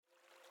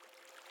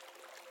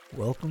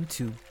Welcome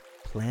to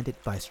Planted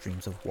by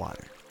Streams of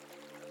Water.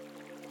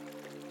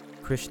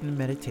 Christian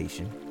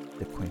meditation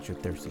to quench your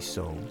thirsty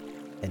soul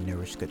and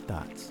nourish good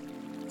thoughts,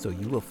 so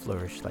you will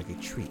flourish like a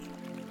tree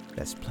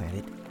that's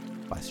planted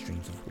by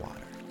streams of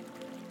water.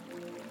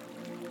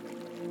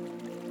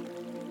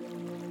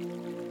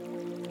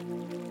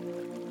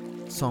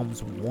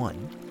 Psalms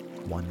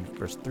 1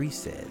 verse 3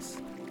 says,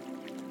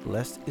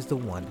 "Blessed is the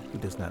one who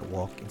does not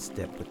walk in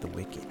step with the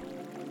wicked,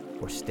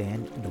 or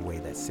stand in the way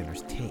that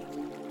sinners take,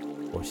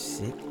 or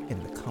sit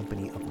in the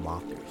company of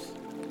mockers,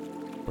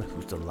 but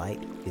whose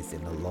delight is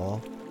in the law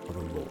of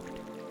the Lord,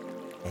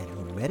 and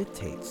who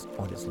meditates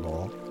on his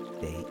law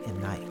day and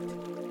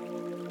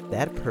night.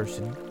 That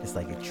person is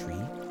like a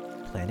tree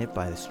planted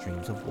by the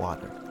streams of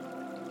water,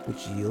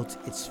 which yields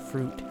its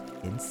fruit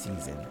in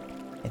season,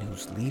 and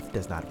whose leaf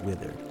does not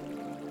wither.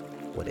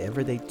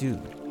 Whatever they do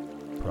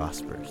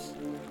prospers."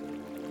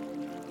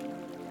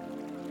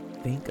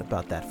 Think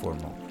about that for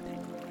a moment.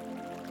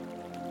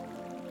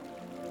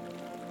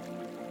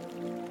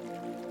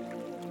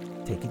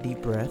 Take a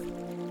deep breath,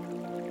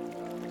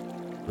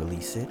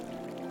 release it,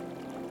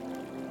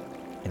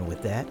 and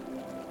with that,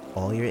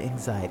 all your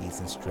anxieties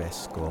and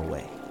stress go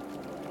away.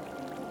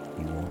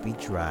 You won't be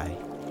dry,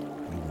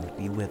 you won't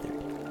be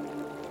withered,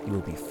 you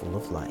will be full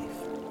of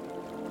life.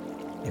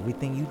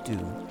 Everything you do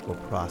will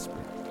prosper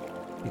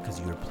because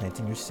you are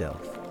planting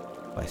yourself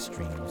by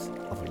streams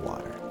of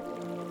water.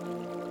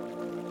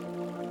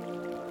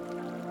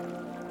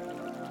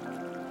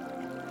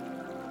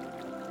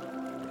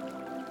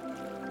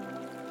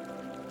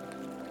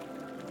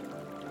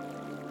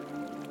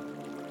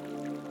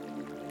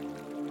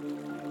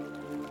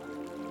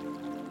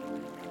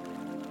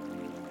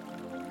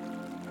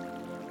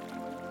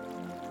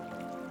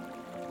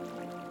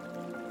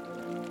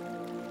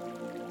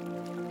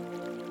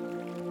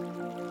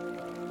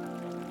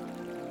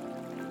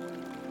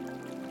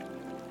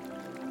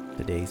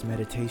 Today's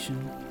meditation,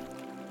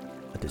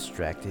 a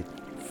distracted,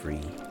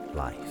 free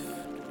life.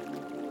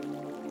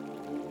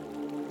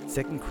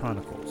 2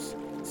 Chronicles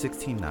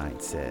 16:9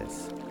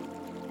 says,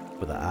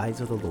 "For the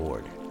eyes of the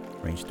Lord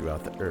range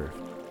throughout the earth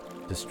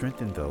to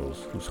strengthen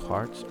those whose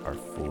hearts are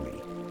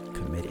fully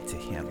committed to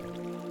Him."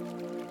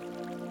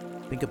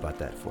 Think about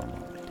that for a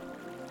moment.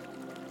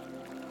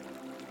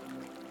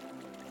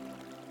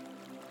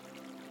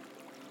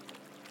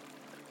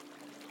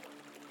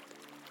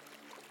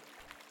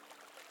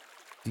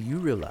 Do you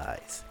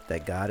realize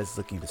that God is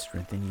looking to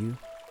strengthen you?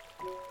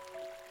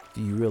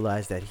 Do you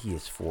realize that He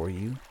is for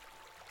you?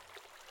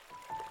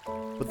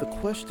 But the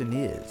question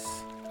is,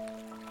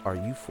 are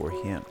you for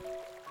Him?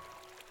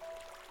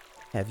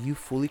 Have you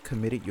fully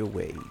committed your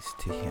ways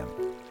to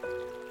Him?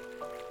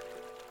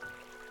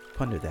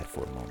 Ponder that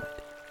for a moment.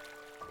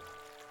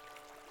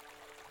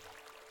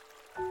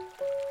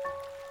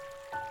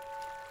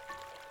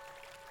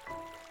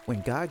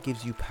 When God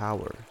gives you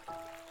power,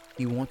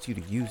 He wants you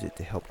to use it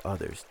to help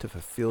others to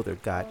fulfill their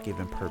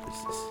God-given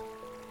purposes,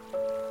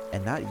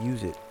 and not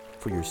use it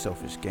for your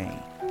selfish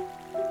gain.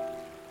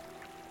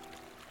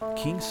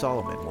 King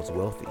Solomon was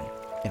wealthy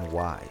and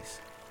wise,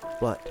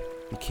 but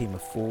became a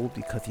fool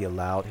because he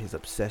allowed his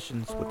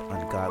obsessions with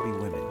ungodly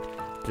women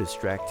to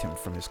distract him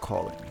from his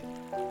calling.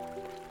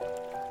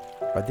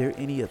 Are there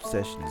any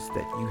obsessions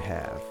that you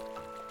have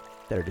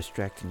that are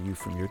distracting you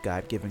from your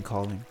God-given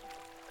calling?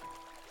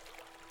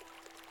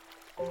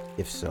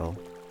 If so,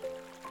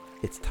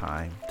 it's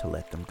time to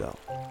let them go.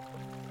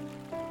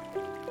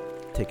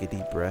 Take a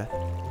deep breath.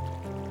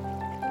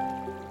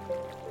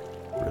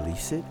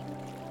 Release it.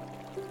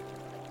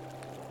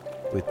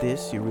 With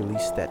this, you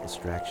release that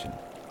distraction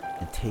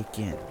and take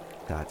in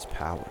God's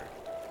power.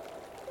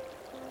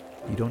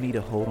 You don't need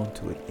to hold on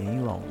to it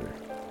any longer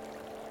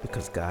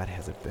because God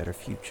has a better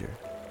future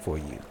for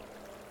you.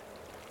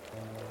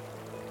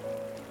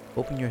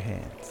 Open your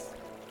hands.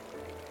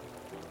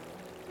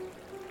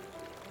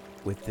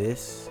 With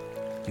this,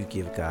 you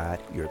give God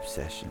your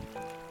obsession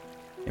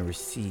and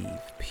receive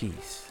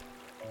peace.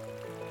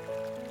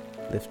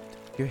 Lift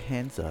your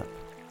hands up.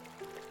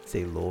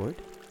 Say,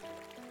 "Lord,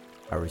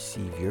 I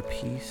receive your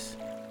peace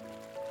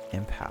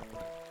and power."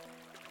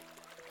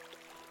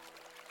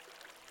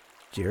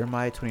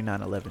 Jeremiah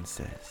 29:11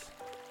 says,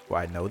 "For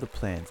I know the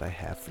plans I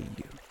have for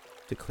you,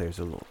 declares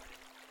the Lord.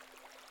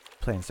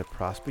 Plans to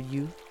prosper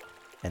you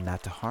and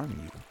not to harm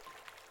you.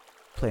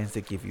 Plans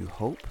to give you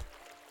hope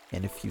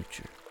and a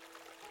future."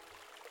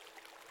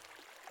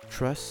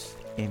 Trust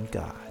in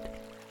God.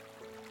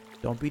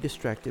 Don't be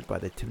distracted by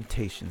the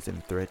temptations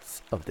and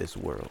threats of this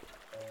world.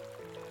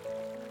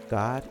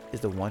 God is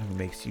the one who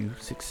makes you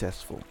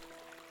successful.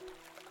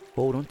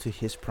 Hold on to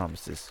His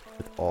promises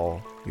with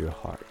all your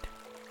heart.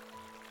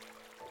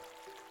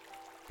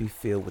 Be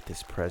filled with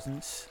His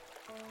presence,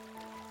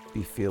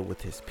 be filled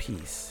with His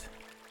peace,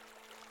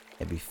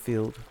 and be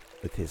filled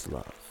with His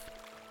love.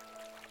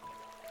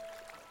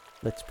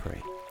 Let's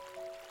pray.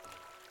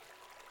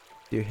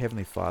 Dear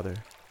Heavenly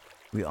Father,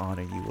 we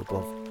honor you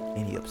above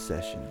any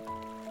obsession.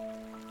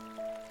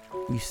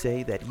 We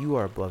say that you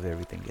are above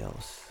everything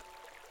else.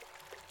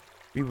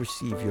 We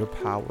receive your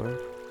power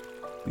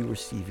we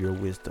receive your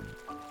wisdom,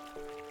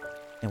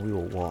 and we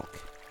will walk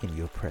in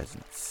your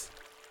presence.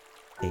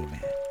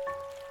 Amen.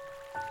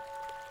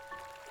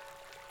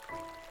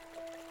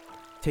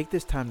 Take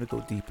this time to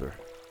go deeper.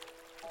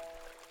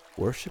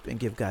 Worship and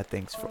give God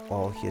thanks for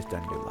all He has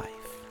done in your life.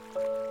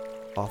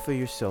 Offer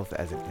yourself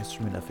as an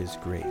instrument of His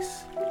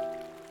grace.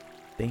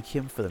 Thank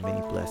Him for the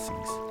many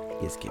blessings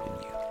He has given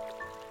you.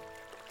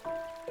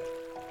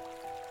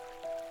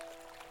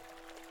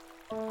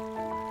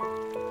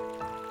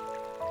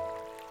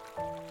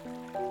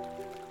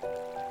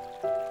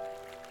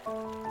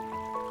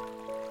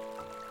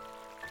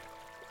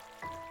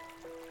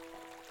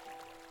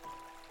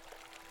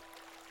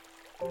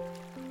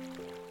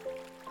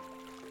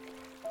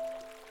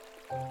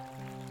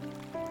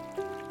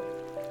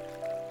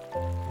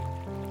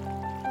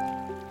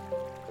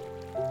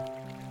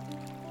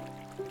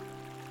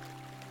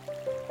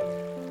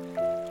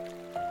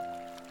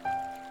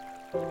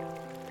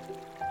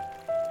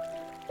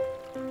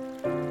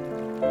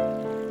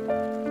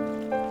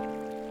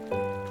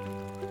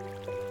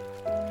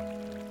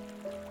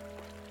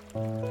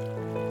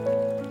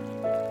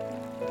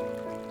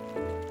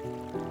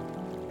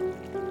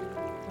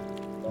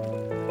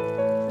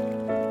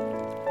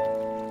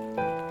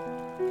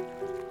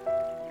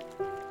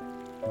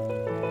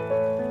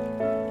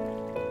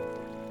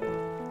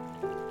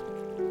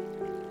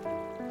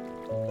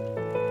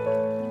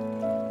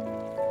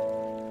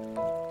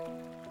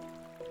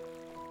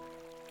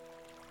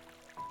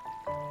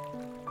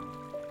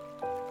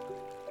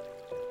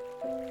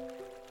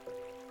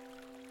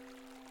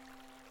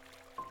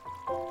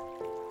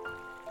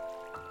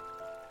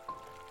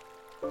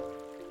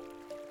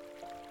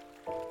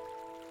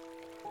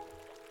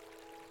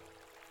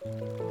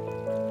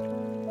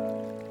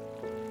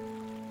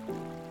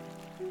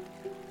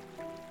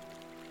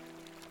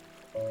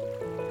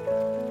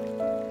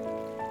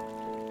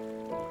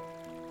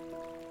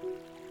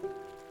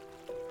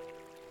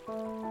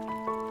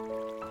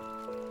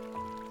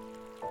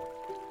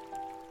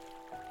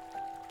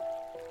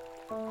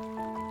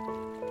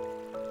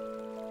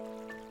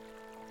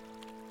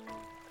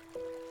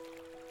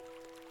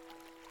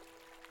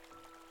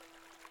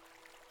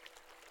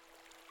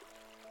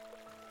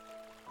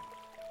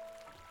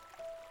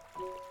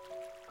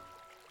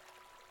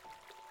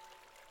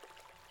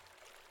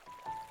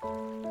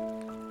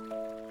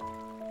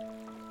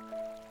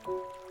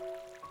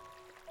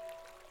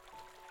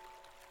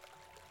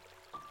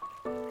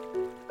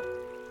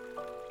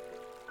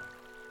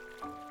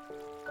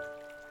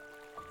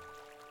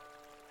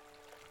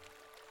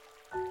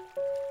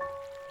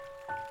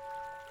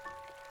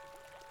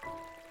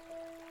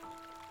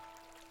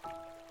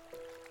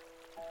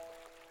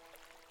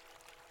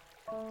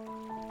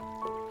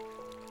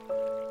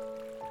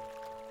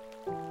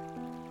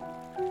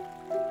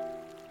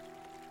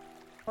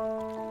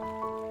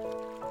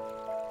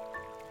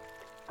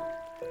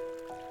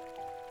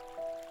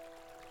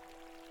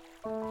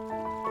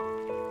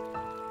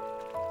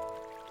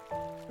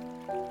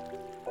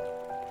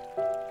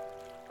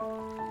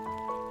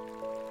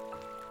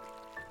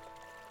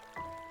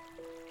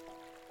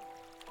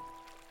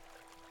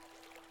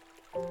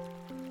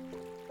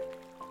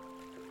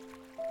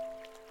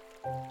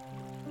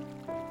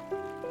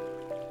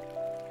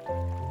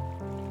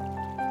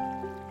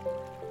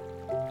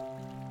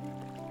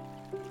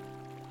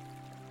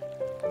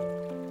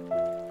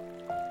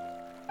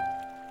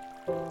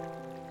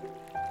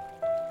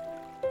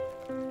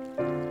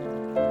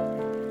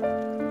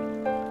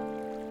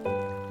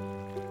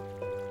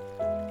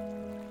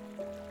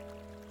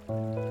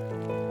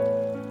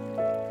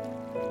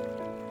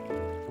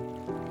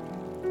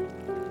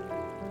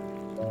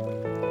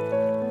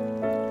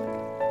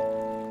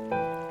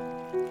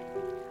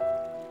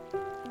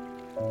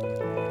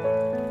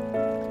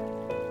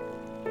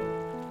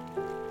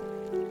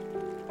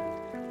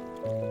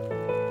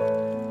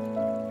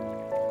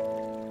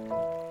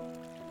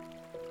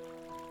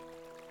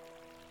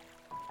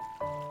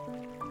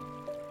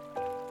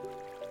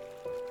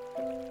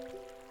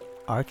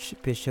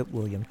 Archbishop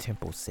William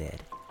Temple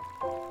said,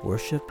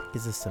 "Worship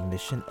is a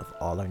submission of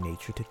all our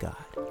nature to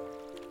God.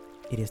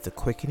 It is the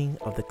quickening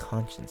of the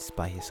conscience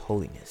by His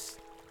holiness,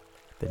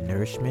 the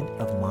nourishment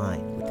of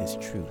mind with His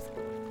truth,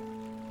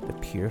 the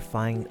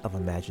purifying of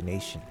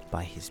imagination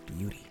by His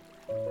beauty,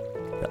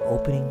 the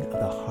opening of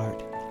the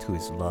heart to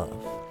His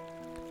love,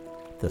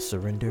 the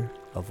surrender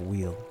of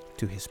will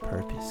to His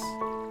purpose.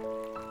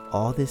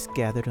 All this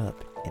gathered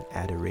up in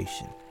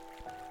adoration,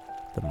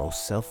 the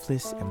most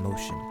selfless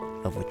emotion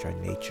of which our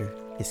nature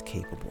is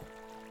capable.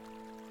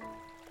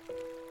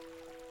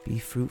 Be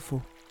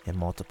fruitful and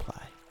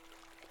multiply.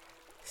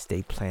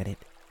 Stay planted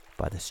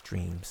by the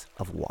streams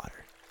of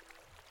water."